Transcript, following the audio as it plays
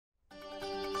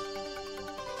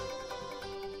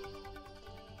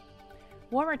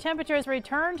Warmer temperatures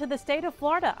return to the state of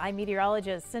Florida. I'm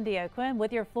meteorologist Cyndee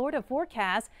with your Florida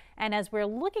forecast. And as we're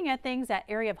looking at things, that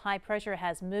area of high pressure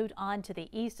has moved on to the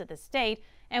east of the state.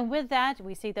 And with that,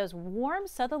 we see those warm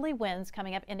southerly winds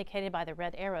coming up, indicated by the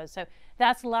red arrows. So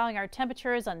that's allowing our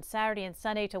temperatures on Saturday and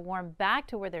Sunday to warm back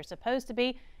to where they're supposed to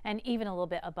be, and even a little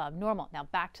bit above normal. Now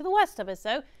back to the west of us,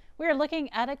 though. We're looking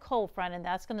at a cold front, and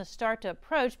that's going to start to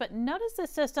approach. But notice the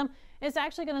system is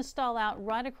actually going to stall out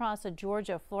right across the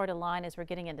Georgia-Florida line as we're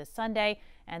getting into Sunday.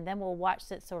 And then we'll watch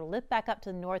it sort of lift back up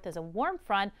to the north as a warm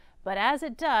front. But as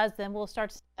it does, then we'll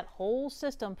start to see that whole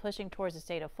system pushing towards the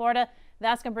state of Florida.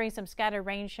 That's going to bring some scattered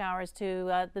rain showers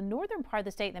to the northern part of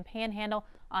the state and the panhandle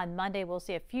on Monday. We'll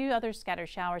see a few other scattered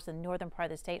showers in the northern part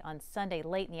of the state on Sunday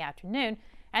late in the afternoon.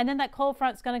 And then that cold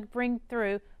front is going to bring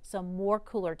through some more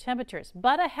cooler temperatures.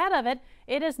 But ahead of it,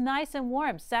 it is nice and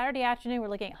warm. Saturday afternoon, we're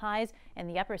looking at highs in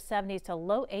the upper 70s to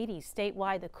low 80s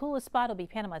statewide. The coolest spot will be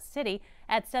Panama City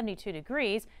at 72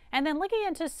 degrees. And then looking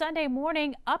into Sunday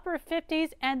morning, upper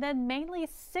 50s and then mainly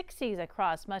 60s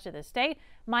across much of the state.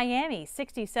 Miami,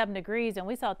 67 degrees, and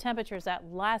we saw temperatures that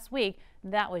last week.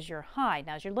 That was your high.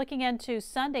 Now, as you're looking into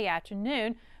Sunday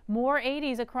afternoon, more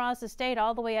 80s across the state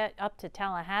all the way up to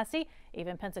Tallahassee,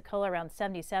 even Pensacola around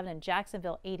 77, and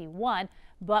Jacksonville 81.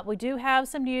 But we do have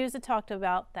some news to talk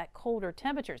about that colder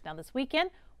temperatures. Now this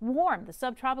weekend, warm. The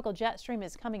subtropical jet stream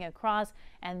is coming across,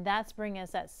 and that's bringing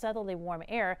us that southerly warm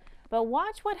air. But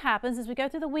watch what happens as we go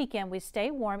through the weekend. We stay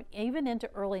warm even into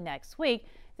early next week.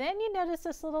 Then you notice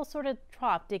this little sort of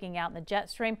trough digging out in the jet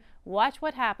stream. Watch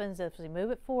what happens as we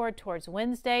move it forward towards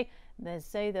Wednesday. They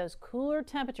say those cooler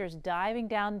temperatures diving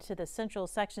down into the central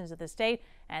sections of the state,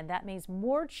 and that means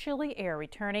more chilly air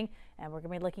returning. And we're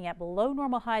going to be looking at below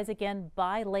normal highs again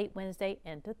by late Wednesday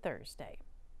into Thursday.